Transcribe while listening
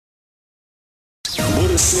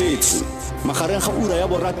re setse magareng ga ura ya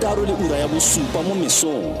borataro le ura ya bosupa mo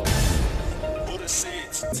mesong.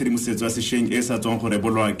 Tshedimosetso ya sešweng e sa tswang go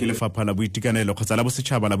rebolwa ke lefapha la boitekanelo kgotsa la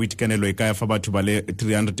bosetšhaba la boitekanelo e kaya fa batho ba le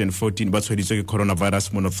 314 ba tshwaeditswe ke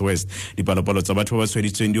coronavirus mo North West. Dipalopalo tsa batho ba ba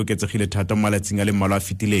tshwaeditsweng di oketsegile thata mo malatsing a le mmalwa a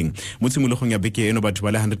fetileng. Mo tshimologong ya beke eno batho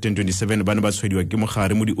ba le 127 ba ne ba tshwaediwa ke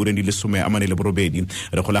mogare mo diureng di le 48.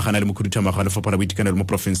 Re golagana le Mokhuduthama ga lefapha la boitekanelo mo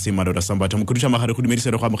porofenseng Madoda Sambatha. Mokhuduthama ga re go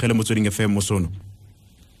dumedisa re go amogela motsweding FM mo sono.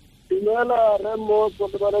 Dumela re mo go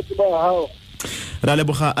le baletse ba hao. Ra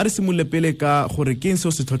leboga a re simolole pele ka gore ke eng se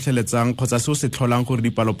o se tlhotlheletsang kgotsa se o se tlholang gore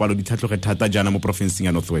dipalopalo di tlhatlhoge thata jaana mo porofenseng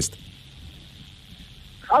ya North West.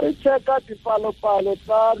 Ga re checka dipalopalo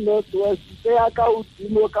tsa North West tse ya ka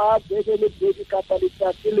udimo ka beke le beke kapa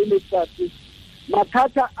letsatsi le letsatsi,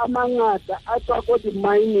 mathata a mangata a tswa ko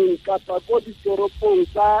di-mining kapa ko ditoropong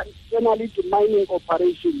tsa tsena le di-mining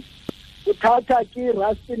operations. Bothata ke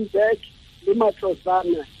Rustenburg le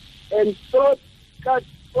Matlosana, and so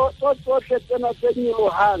tsohle tsena tse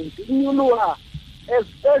nyologang di nyoloha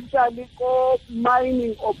especially ko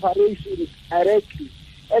mining operations directly,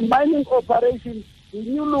 and mining operations di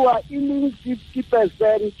nyoloha e leng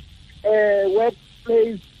 50%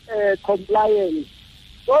 workplace compliance.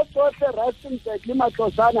 So tsohle Rustenburg le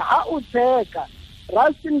Matlosana ha o checka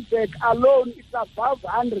Rustenburg alone is above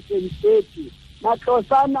 130,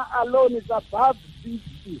 Matlosana alone is above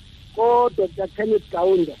 50 ko Dr. Kenneth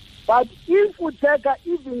Kaunda. But if we check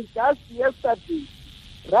even just yesterday,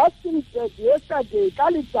 Rustenburg yesterday,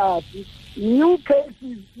 Kalitati, new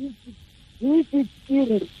cases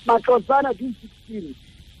D16, Matlosana D16.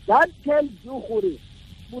 That tells you hore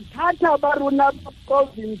Butata Baruna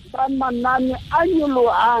province ban manani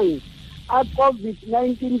anyuloang at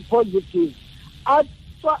COVID-19 positive at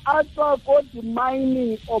the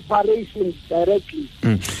mining operations directly.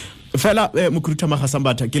 Fela Mokhuduthama ga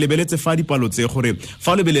Sambatha ke lebeletse fa dipalo tse gore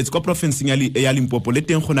fa o lebeletse kwa porofenseng ya Limpopo le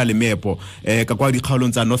teng go na le meepo ka kwa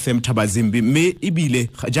dikgaolong tsa Northern Thabazimbi, mme ebile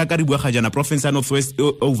jaaka re bua ga jana porofense ya North West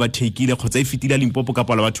overtakeile kgotsa e fetile Limpopo ka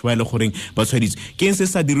palo batho ba ile goreng ba tshwaeditswe ke eng se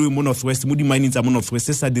sa diriweng mo North West mo di-mining tsa mo North West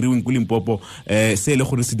se sa diriweng ko Limpopo se le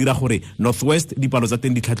gore se dira gore North West dipalo tsa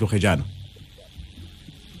teng di tlhatlhoge jana.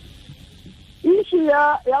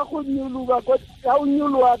 Ya go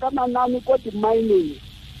nyoloha ka manane ko di-mining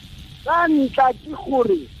ka ntla ke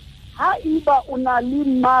gore ha iba o na le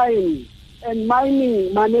mine and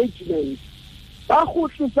mining management ba go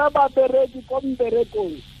tlisa babereki ko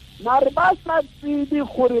mberekong mare ba sa tsebe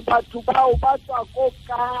gore batho bao ba tswa ko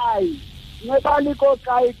kae ne ba le ko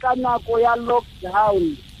kae ka nako ya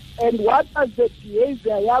lockdown, and what is the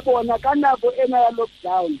behavior ya bona ka nako ena ya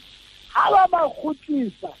lockdown. Ha ba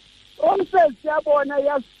khutlisa process ya bona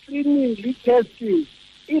ya screening le testing,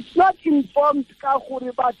 it's not informed ka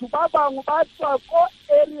gore batho ba bangwe ba tswa ko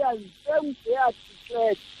areas tse they are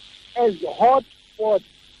declared as hot spots.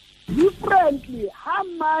 Differently, ha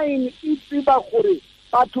mine e tsiba gore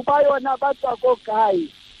batho ba yona ba tswa ko kae,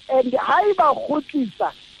 and ha e ba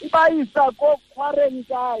khutlisa e ba isa ko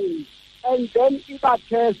quarantine and then e ba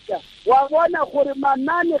testa. Wa bona gore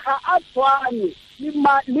manane ga a tshwane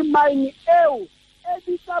le mine eo e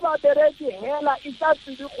bitsa babereki hela e sa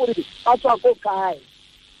tsebe gore ba tswa ko kae.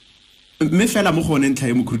 Mme fela mo gone ntlha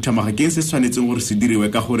e Mokhuduthama ga ke se tshwanetseng gore se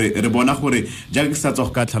diriwe ka gore re bona gore jaaka ke sa tswa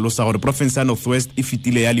go ka tlhalosa gore province ya North West e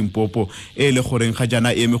fetile ya Limpopo e le goreng ga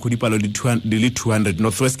jana eme go dipalo le 200,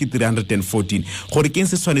 North West ke 314, gore ke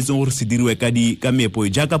se tshwanetseng gore se diriwe ka meepo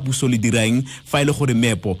jaaka puso le dirang fa ile gore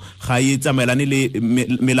meepo ga e tsamaelane le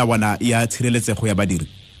melawana ya tshireletsego ya badiri.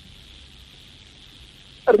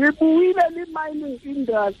 Re buile le mining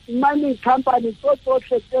industry, mining companies tsohle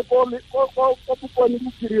tse ko bokone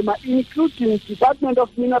bophirima, including Department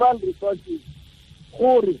of Mineral Resources,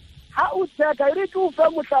 gore ha o checka e re ke o fe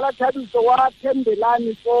mohlala Thabiso wa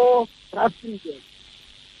Thembelani ko Rustenburg.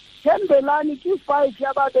 Thembelani ke 5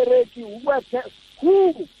 ya babereki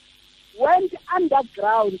who went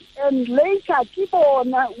underground, and later ke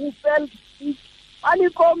bona who felt sick ani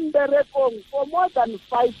ko mberekong for more than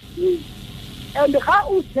 5 days. And how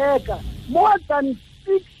we check, more than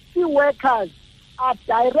 60 workers are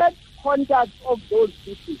direct contacts of those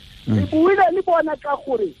people. We really want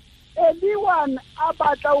to anyone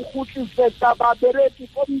about how to set up a bereti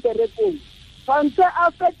from the report. Fancy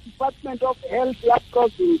affect Department of Health ya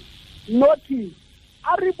province notice.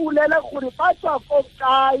 Aribulela kuri patwa ko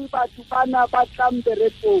kai batho bana ba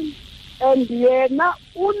tlamberekong, and yena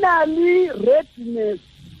unali readiness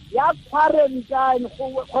ya quarantine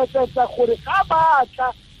go tsetsa gore ka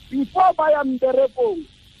batla before ba ya mberekong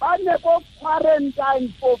ba ne go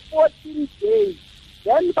quarantine for 14 days,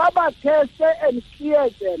 then baba test and clear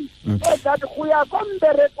them so that go ya ko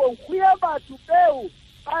mberekong go ya batho beo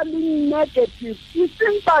ba le negative e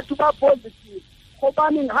seng batho ba positive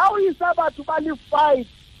gobaneng ha o isa batho ba le 5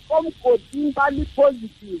 from koting ba le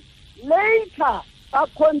positive later ba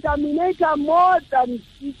contaminate more than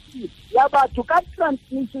 50 ya batho ka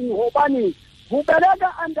transmission gobaneng go bereka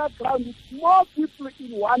underground with more people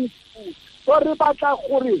in one school so re batla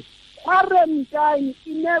gore quarantine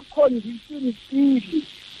in a condition pili.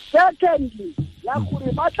 Secondly, la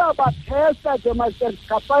gore ba tla ba testa the master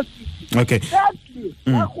capacity. Okay. Thirdly,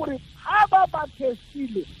 la gore ha ba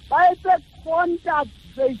testile ba etse contact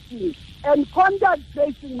tracing, and contact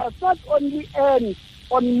tracing must not only end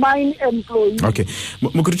on mine employees. Okay.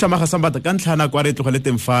 Mokhuduthama ga sambata ka ntlhana kwa re tlogele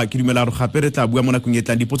teng fa ke dumela re gape re tla bua mo nakong e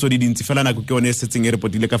tlang dipotso di dintsi fela nako ke one e setseng e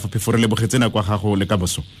repotile ka fa phefore le bogetsena kwa gago le ka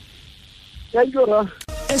boso. Thank you, Ra.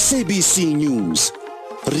 SABC News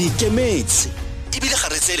re ikemetse ebile ga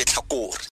re tsele tlhakore.